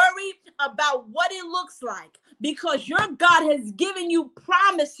got to worry about what it looks like, because your God has given you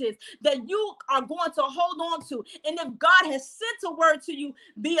promises that you are going to hold on to. And if God has sent a word to you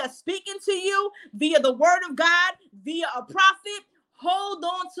via speaking to you, via the word of God, via a prophet, hold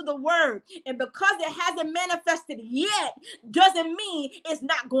on to the word. And because it hasn't manifested yet, doesn't mean it's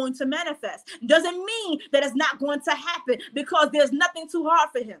not going to manifest. Doesn't mean that it's not going to happen, because there's nothing too hard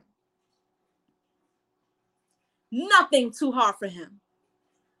for him. Nothing too hard for him.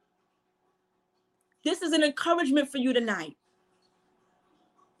 This is an encouragement for you tonight.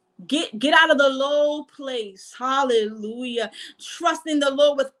 Get out of the low place. Hallelujah. Trust in the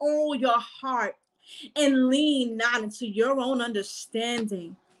Lord with all your heart, and lean not into your own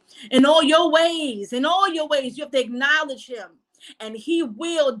understanding. In all your ways, you have to acknowledge him, and he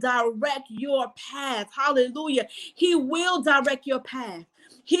will direct your path. Hallelujah. He will direct your path.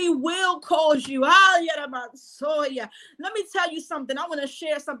 He will cause you. Let me tell you something. I want to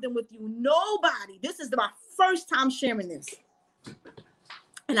share something with you. Nobody, this is my first time sharing this.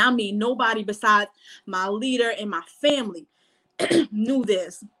 And I mean, nobody besides my leader and my family knew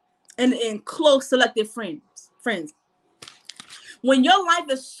this, and close selected friends. When your life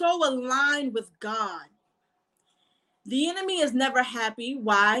is so aligned with God, the enemy is never happy.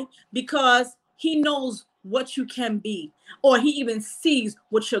 Why? Because he knows what you can be, or he even sees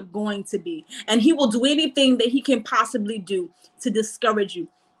what you're going to be. And he will do anything that he can possibly do to discourage you.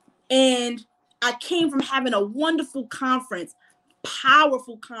 And I came from having a wonderful conference,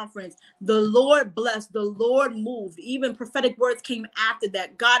 powerful conference. The Lord blessed, the Lord moved. Even prophetic words came after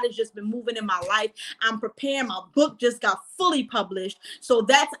that. God has just been moving in my life. I'm preparing. My book just got fully published, so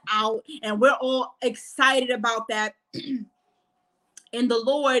that's out, and we're all excited about that. And the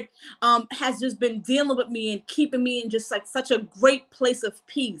Lord has just been dealing with me and keeping me in just like such a great place of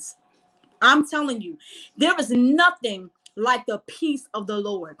peace. I'm telling you, there is nothing like the peace of the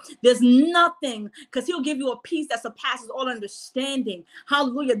Lord. There's nothing, because he'll give you a peace that surpasses all understanding.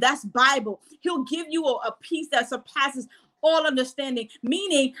 Hallelujah. That's Bible. He'll give you a peace that surpasses all understanding,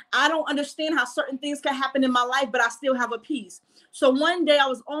 meaning I don't understand how certain things can happen in my life, but I still have a peace. So one day I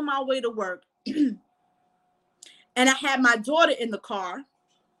was on my way to work and I had my daughter in the car,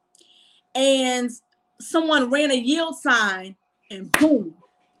 and someone ran a yield sign and boom,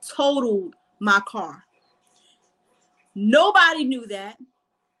 totaled my car. Nobody knew that.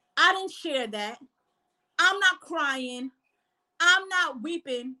 I didn't share that. I'm not crying. I'm not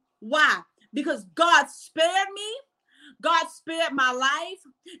weeping. Why? Because God spared me. God spared my life.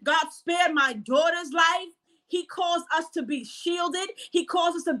 God spared my daughter's life. He caused us to be shielded. He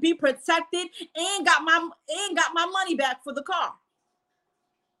caused us to be protected, and got my money back for the car.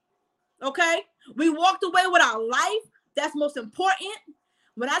 Okay? We walked away with our life. That's most important.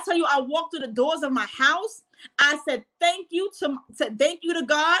 When I tell you I walked through the doors of my house, I said thank you to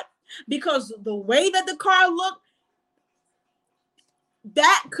God, because the way that the car looked,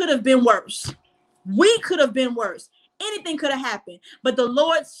 that could have been worse. We could have been worse. Anything could have happened, but the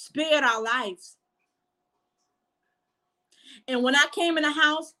Lord spared our lives. And when I came in the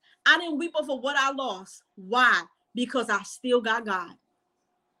house, I didn't weep over what I lost. Why? Because I still got God.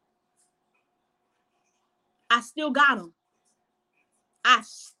 I still got him. I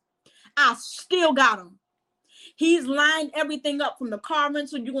still got him. He's lined everything up, from the car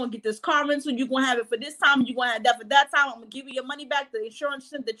rental. You're going to get this car rental. You're going to have it for this time. You're going to have that for that time. I'm going to give you your money back. The insurance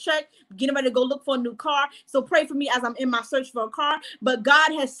sent the check. Getting ready to go look for a new car. So pray for me as I'm in my search for a car. But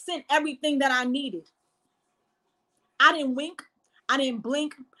God has sent everything that I needed. I didn't wink. I didn't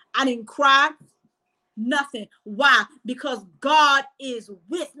blink. I didn't cry. Nothing. Why? Because God is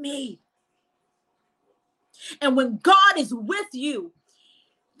with me. And when God is with you,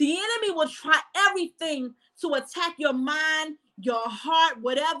 the enemy will try everything to attack your mind, your heart,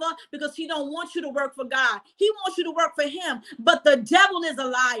 whatever, because he don't want you to work for God. He wants you to work for him. But the devil is a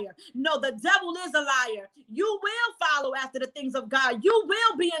liar. No, the devil is a liar. You will follow after the things of God. You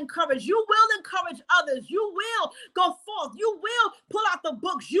will be encouraged. You will encourage others. You will go forth. You will pull out the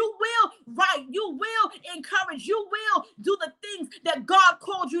books. You will write. You will encourage. You will do the things that God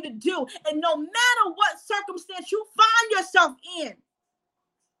called you to do. And no matter what circumstance you find yourself in,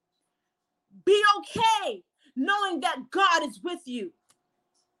 be okay knowing that God is with you.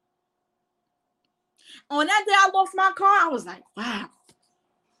 On that day I lost my car, I was like, wow.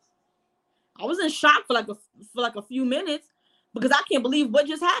 I was in shock for like a few minutes because I can't believe what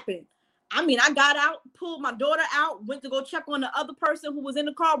just happened. I mean, I got out, pulled my daughter out, went to go check on the other person who was in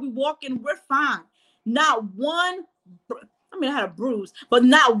the car. We walk in, we're fine. Not one, I had a bruise, but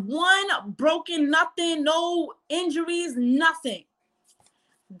not one broken, nothing, no injuries, nothing.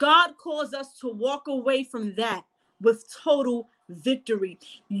 God calls us to walk away from that with total victory.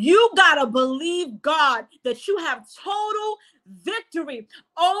 You got to believe God that you have total victory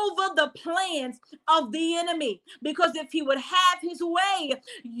over the plans of the enemy. Because if he would have his way,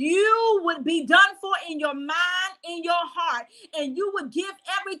 you would be done for in your mind, in your heart, and you would give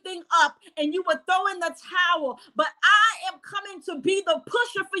everything up and you would throw in the towel. But I am coming to be the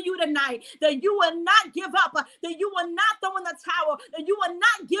pusher for you tonight, that you will not give up, that you will not throw in the towel, that you will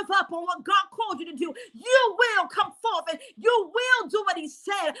not give up on what God called you to do. You will come forth and you will do what he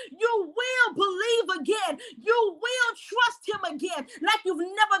said. You will believe again. You will trust him again like you've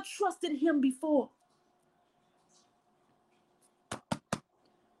never trusted him before.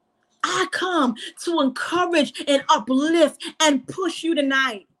 I come to encourage and uplift and push you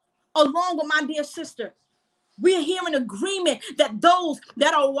tonight, along with my dear sister. We're here in agreement that those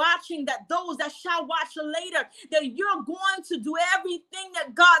that are watching, that those that shall watch later, that you're going to do everything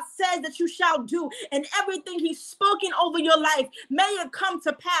that God says that you shall do, and everything he's spoken over your life, may it come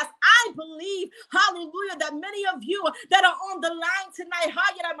to pass. I believe, hallelujah, that many of you that are on the line tonight,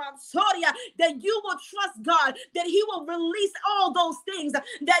 that you will trust God, that he will release all those things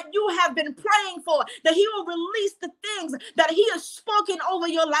that you have been praying for, that he will release the things that he has spoken over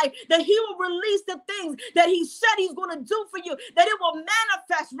your life, that he will release the things that he said he's going to do for you, that it will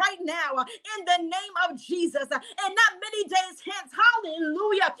manifest right now in the name of Jesus. And not many days hence,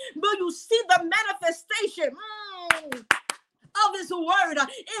 hallelujah, will you see the manifestation of his word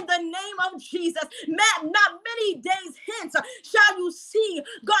in the name of Jesus. Not many days hence shall you see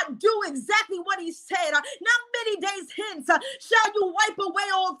God do exactly what he said. Not many days hence shall you wipe away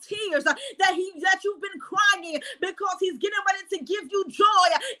all tears that you've been crying, because he's getting ready to give you joy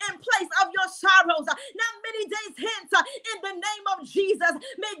in place of your sorrows. Not many days hence in the name of Jesus,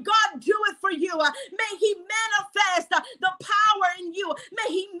 may God do it for you. May he manifest the power in you. May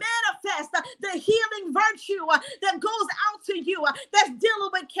he manifest the healing virtue that goes out to you, that's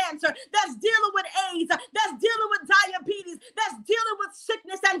dealing with cancer, that's dealing with AIDS, that's dealing with diabetes, that's dealing with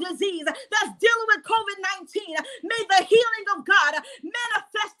sickness and disease, that's dealing with COVID-19. May the healing of God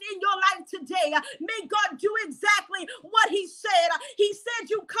manifest in your life today. May God do exactly what he said. He said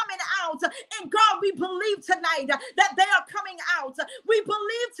you coming out, and God, we believe tonight that they are coming out. We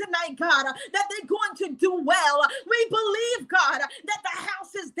believe tonight, God, that they're going to do well. We believe, God, that the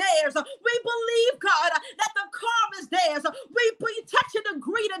house is theirs. We believe, God, that the car is theirs. We touch and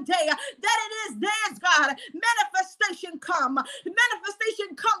agree today that it is theirs, God. Manifestation come.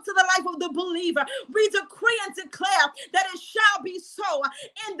 Manifestation come to the life of the believer. We decree and declare that it shall be so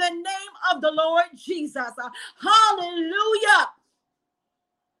in the name of the Lord Jesus. Hallelujah.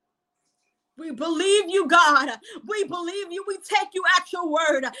 We believe you, God. We believe you. We take you at your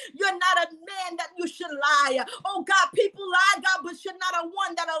word. You're not a man that you should lie. Oh, God, people lie, God, but you're not a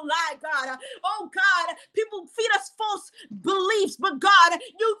one that'll lie, God. Oh, God, people feed us false beliefs, but God,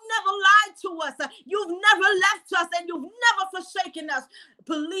 you never lied to us. You've never left us, and you've never forsaken us.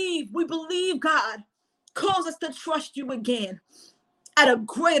 We believe, God. Cause us to trust you again at a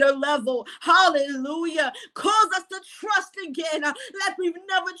greater level. Hallelujah. Cause us to trust again like we've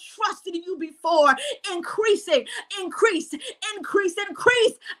never trusted you before. Increase our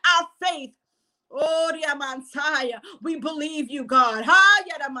faith. Oh, Diamansaya, we believe you, God.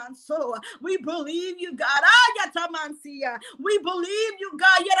 Hayadamanso, we believe you, God. Ayatamansia, we believe you,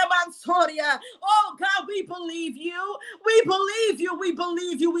 God. Yadamansoria, oh God, we believe you. We believe you. We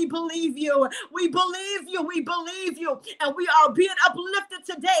believe you. We believe you. We believe you. We believe you. And we are being uplifted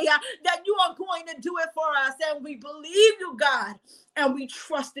today that you are going to do it for us. And we believe you, God. And we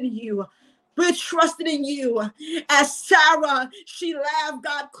trust in you. We're trusting in you. As Sarah, she laughed,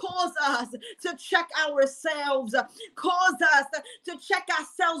 God, cause us to check ourselves. Cause us to check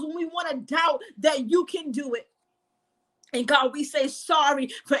ourselves when we want to doubt that you can do it. And God, we say sorry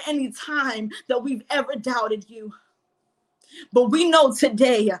for any time that we've ever doubted you. But we know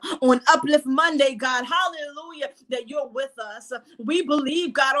today on Uplift Monday, God, hallelujah, that you're with us. We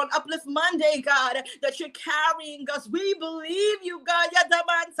believe, God, on Uplift Monday, God, that you're carrying us. We believe you, God.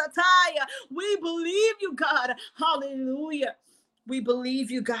 We believe you, God. Hallelujah. We believe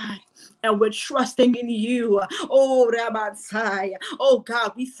you, God, and we're trusting in you. Oh, Rabbi, oh,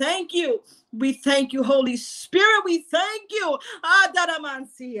 God, we thank you. We thank you, Holy Spirit. We thank you.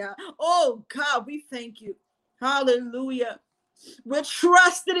 Oh, God, we thank you. Hallelujah. We're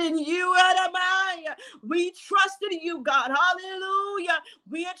trusted in you, Adonai. We trusted in you, God. Hallelujah.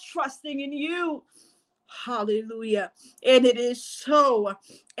 We are trusting in you. Hallelujah. And it is so.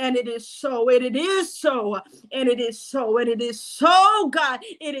 And it is so. And it is so. And it is so. And it is so, God.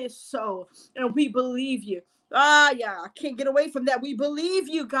 It is so. And we believe you. Yeah, I can't get away from that. We believe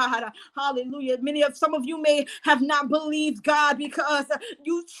you, God. Hallelujah. Some of you may have not believed God because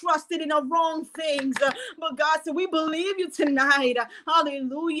you trusted in the wrong things. But God said, we believe you tonight.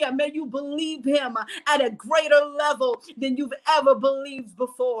 Hallelujah. May you believe him at a greater level than you've ever believed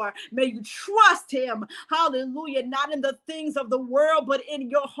before. May you trust him. Hallelujah. Not in the things of the world, but in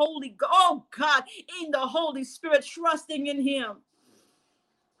your oh God, in the Holy Spirit, trusting in him.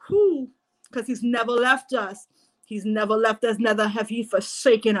 Because he's never left us. He's never left us, neither have he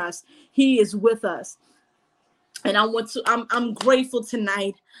forsaken us. He is with us. And I'm grateful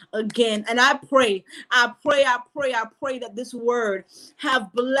tonight again. And I pray that this word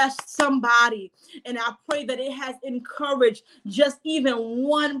have blessed somebody. And I pray that it has encouraged just even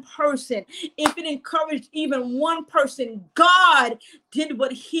one person. If it encouraged even one person, God did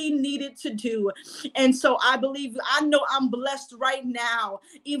what he needed to do. And so I know I'm blessed right now.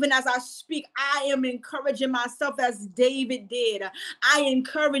 Even as I speak, I am encouraging myself as David did. I'm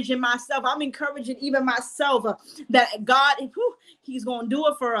encouraging even myself that God, he's going to do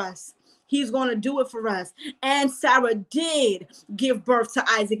it for us. He's going to do it for us. And Sarah did give birth to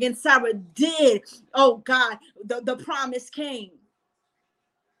Isaac. And Sarah did, oh God, the promise came.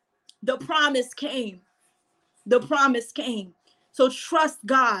 The promise came. The promise came. So trust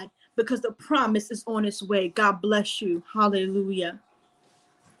God because the promise is on its way. God bless you. Hallelujah.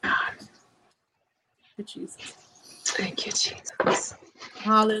 God. Jesus. Thank you, Jesus.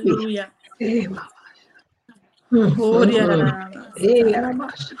 Hallelujah. Hallelujah.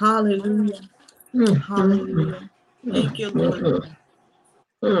 Hallelujah. Hallelujah. Thank you, Lord.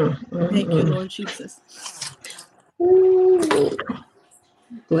 Thank you, Lord Jesus.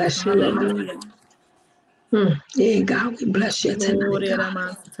 Bless you, Hallelujah. Yeah, God, we bless you tonight, God.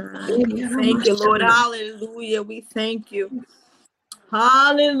 Thank you, Lord. Hallelujah. We thank you.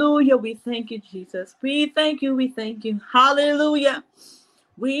 Hallelujah. We thank you, Jesus. We thank you. We thank you. Hallelujah.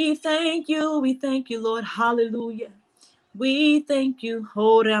 We thank you. We thank you, Lord. Hallelujah. We thank you.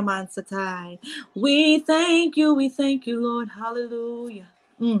 We thank you. We thank you, Lord. Hallelujah.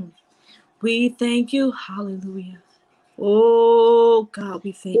 We thank you. Hallelujah. Oh, God,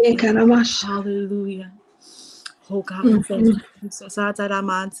 we thank you. Hallelujah. Oh, God, we thank you.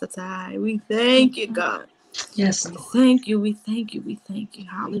 We thank you, God. Yes, We Lord. thank you. We thank you. We thank you.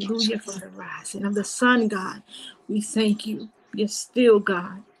 Hallelujah for the rising of the sun, God. We thank you. You're still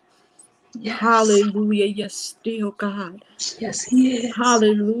God. Yes. Hallelujah. You're still God. Yes, he is.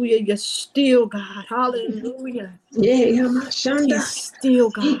 Hallelujah. You're still God. Hallelujah. Yeah, he's still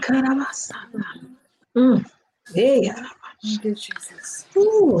God. Yeah. Thank you, Jesus.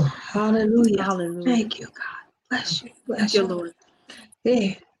 Ooh, hallelujah. Hallelujah. Thank you, God. Bless you. Thank you, Lord.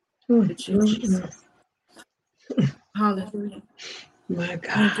 Yeah. Thank you, Jesus. Hallelujah. My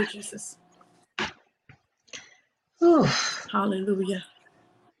God. Thank you, Jesus. Oh. Hallelujah.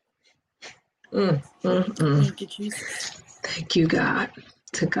 Thank you, Jesus. Thank you, God.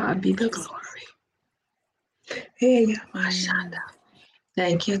 To God be the glory. Hey,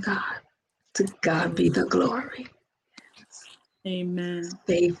 thank you, God. To God be the glory. Amen.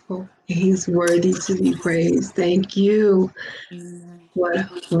 Faithful. He's worthy to be praised. Thank you. Amen.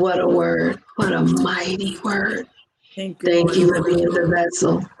 What a word. What a mighty word. Thank you, Thank you for Lord. being the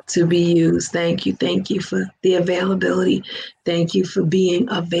vessel to be used. Thank you. Thank you for the availability. Thank you for being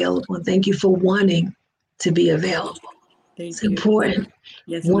available. Thank you for wanting to be available. It's important.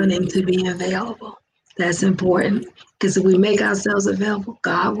 Yes, wanting to be available. That's important because if we make ourselves available,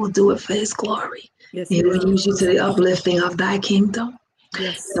 God will do it for his glory. Yes, He will use you to the uplifting of thy kingdom.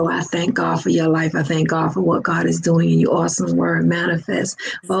 Yes. So I thank God for your life. I thank God for what God is doing in your awesome word manifest.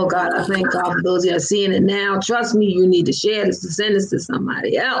 Oh God, I thank God for those that are seeing it now. Trust me, you need to share this, to send this to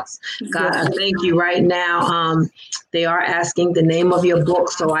somebody else. God, I thank you right now. They are asking the name of your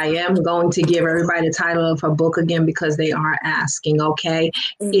book. So I am going to give everybody the title of her book again because they are asking, okay?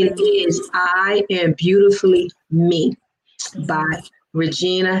 It is I Am Beautifully Me by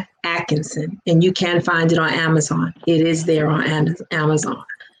Regina Atkinson. And you can find it on Amazon. It is there on Amazon.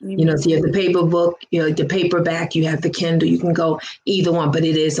 You know, so you have the paper book, you know, the paperback, you have the Kindle, you can go either one, but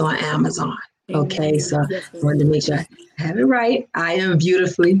it is on Amazon. Okay, so I wanted to make sure I have it right. I am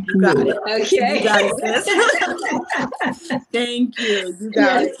beautifully got me. it. Okay. You got it, sis. Thank you. You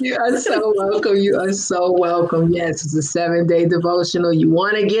got Yes, it. you are so welcome. You are so welcome. Yes, it's a 7-day devotional. You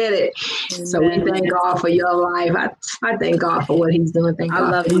want to get it. Amen. So we thank God for your life. I thank God for what he's doing. Thank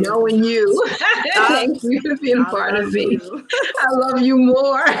God for knowing you. Thank you for being a part of me. I love you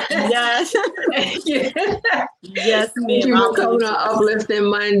more. Yes. Thank you. Yes, ma'am. Thank you for coming on Uplifting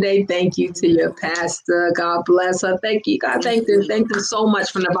Monday. Thank you to your pastor. God bless her. Thank you. God, thank them. Thank them so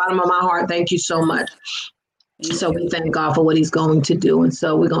much from the bottom of my heart. Thank you so much. So we thank God for what he's going to do. And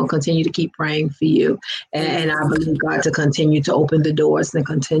so we're going to continue to keep praying for you. And I believe God to continue to open the doors and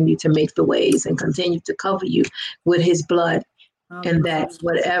continue to make the ways and continue to cover you with his blood. And that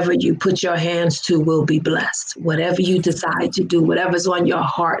whatever you put your hands to will be blessed. Whatever you decide to do, whatever's on your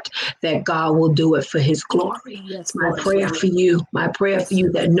heart, that God will do it for his glory. Yes, my prayer for you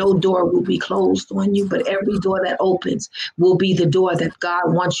that no door will be closed on you, but every door that opens will be the door that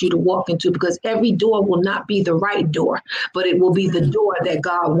God wants you to walk into, because every door will not be the right door, but it will be the door that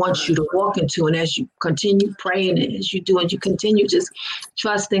God wants you to walk into. And as you continue praying and as you do, and you continue just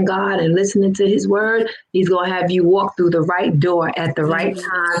trusting God and listening to his word, he's going to have you walk through the right door at the right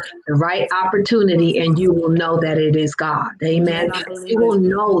time, the right opportunity, and you will know that it is God. Amen. You will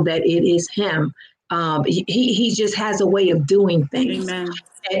know that it is him. He just has a way of doing things. Amen.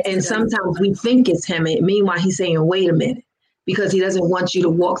 And sometimes we think it's him. And meanwhile, he's saying, wait a minute, because he doesn't want you to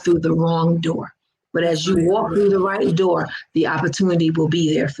walk through the wrong door. But as you walk through the right door, the opportunity will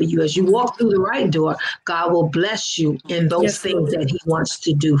be there for you. As you walk through the right door, God will bless you in those things that he wants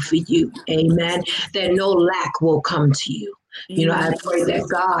to do for you. Amen. That no lack will come to you. You know, I pray that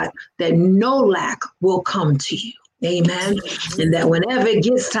God, that no lack will come to you. Amen. And that whenever it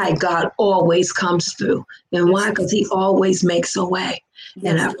gets tight, God always comes through. And why? Because he always makes a way.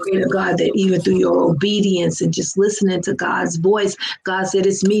 And I pray to God that even through your obedience and just listening to God's voice, God said,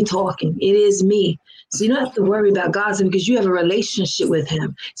 it's me talking. It is me. So you don't have to worry about God, because you have a relationship with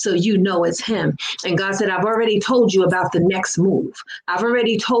him. So you know it's him. And God said, I've already told you about the next move. I've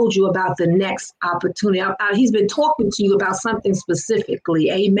already told you about the next opportunity. He's been talking to you about something specifically.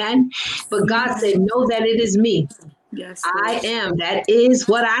 Amen. But God said, know that it is me. Yes, I am. That is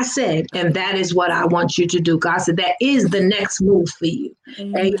what I said. And that is what I want you to do. God said, that is the next move for you.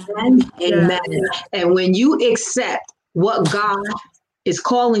 Amen. Amen. And when you accept what God is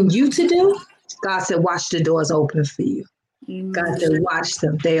calling you to do, God said, watch the doors open for you. God said, watch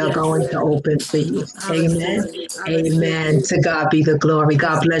them. They are going to open for you. Amen. Amen. To God be the glory.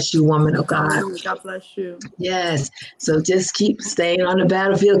 God bless you, woman of God. God bless you. Yes. So just keep staying on the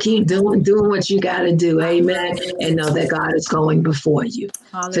battlefield. Keep doing what you got to do. Amen. And know that God is going before you.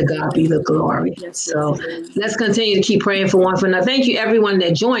 To God be the glory. So let's continue to keep praying for one another. Thank you, everyone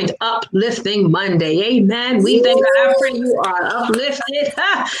that joined Uplifting Monday. Amen. We thank God. I pray you are uplifted.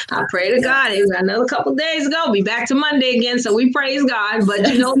 I pray to God. It was another couple days ago. Be back to Monday again. So we praise God. But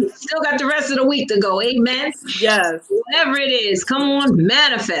you know, we still got the rest of the week to go. Amen. Yes. Whatever it is, come on,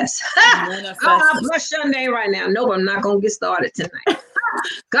 manifest. God, I bless your name right now. Nope, I'm not going to get started tonight.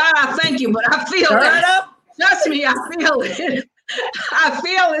 God, I thank you, but I feel that. Up. Trust me, I feel it. I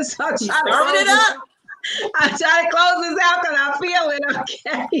feel it. So I try to close this out because I feel it.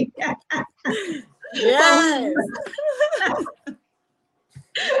 Okay. Yes.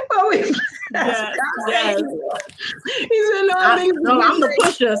 But we yes. He said, no, I'm the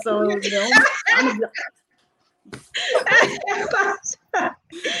pusher, so I'm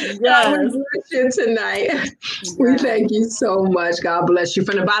God, we bless you tonight. We thank you so much. God bless you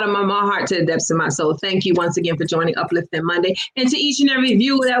from the bottom of my heart to the depths of my soul. Thank you once again for joining Uplifting Monday. And to each and every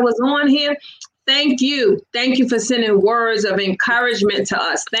viewer that was on here, thank you. Thank you for sending words of encouragement to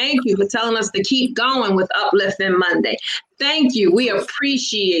us. Thank you for telling us to keep going with Uplifting Monday. Thank you. We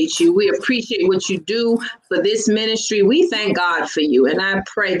appreciate you. We appreciate what you do for this ministry. We thank God for you. And I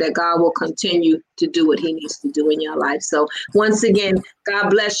pray that God will continue to do what he needs to do in your life. So once again, God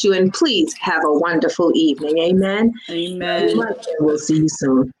bless you. And please have a wonderful evening. Amen. Amen. We'll see you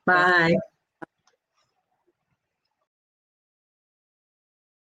soon. Bye.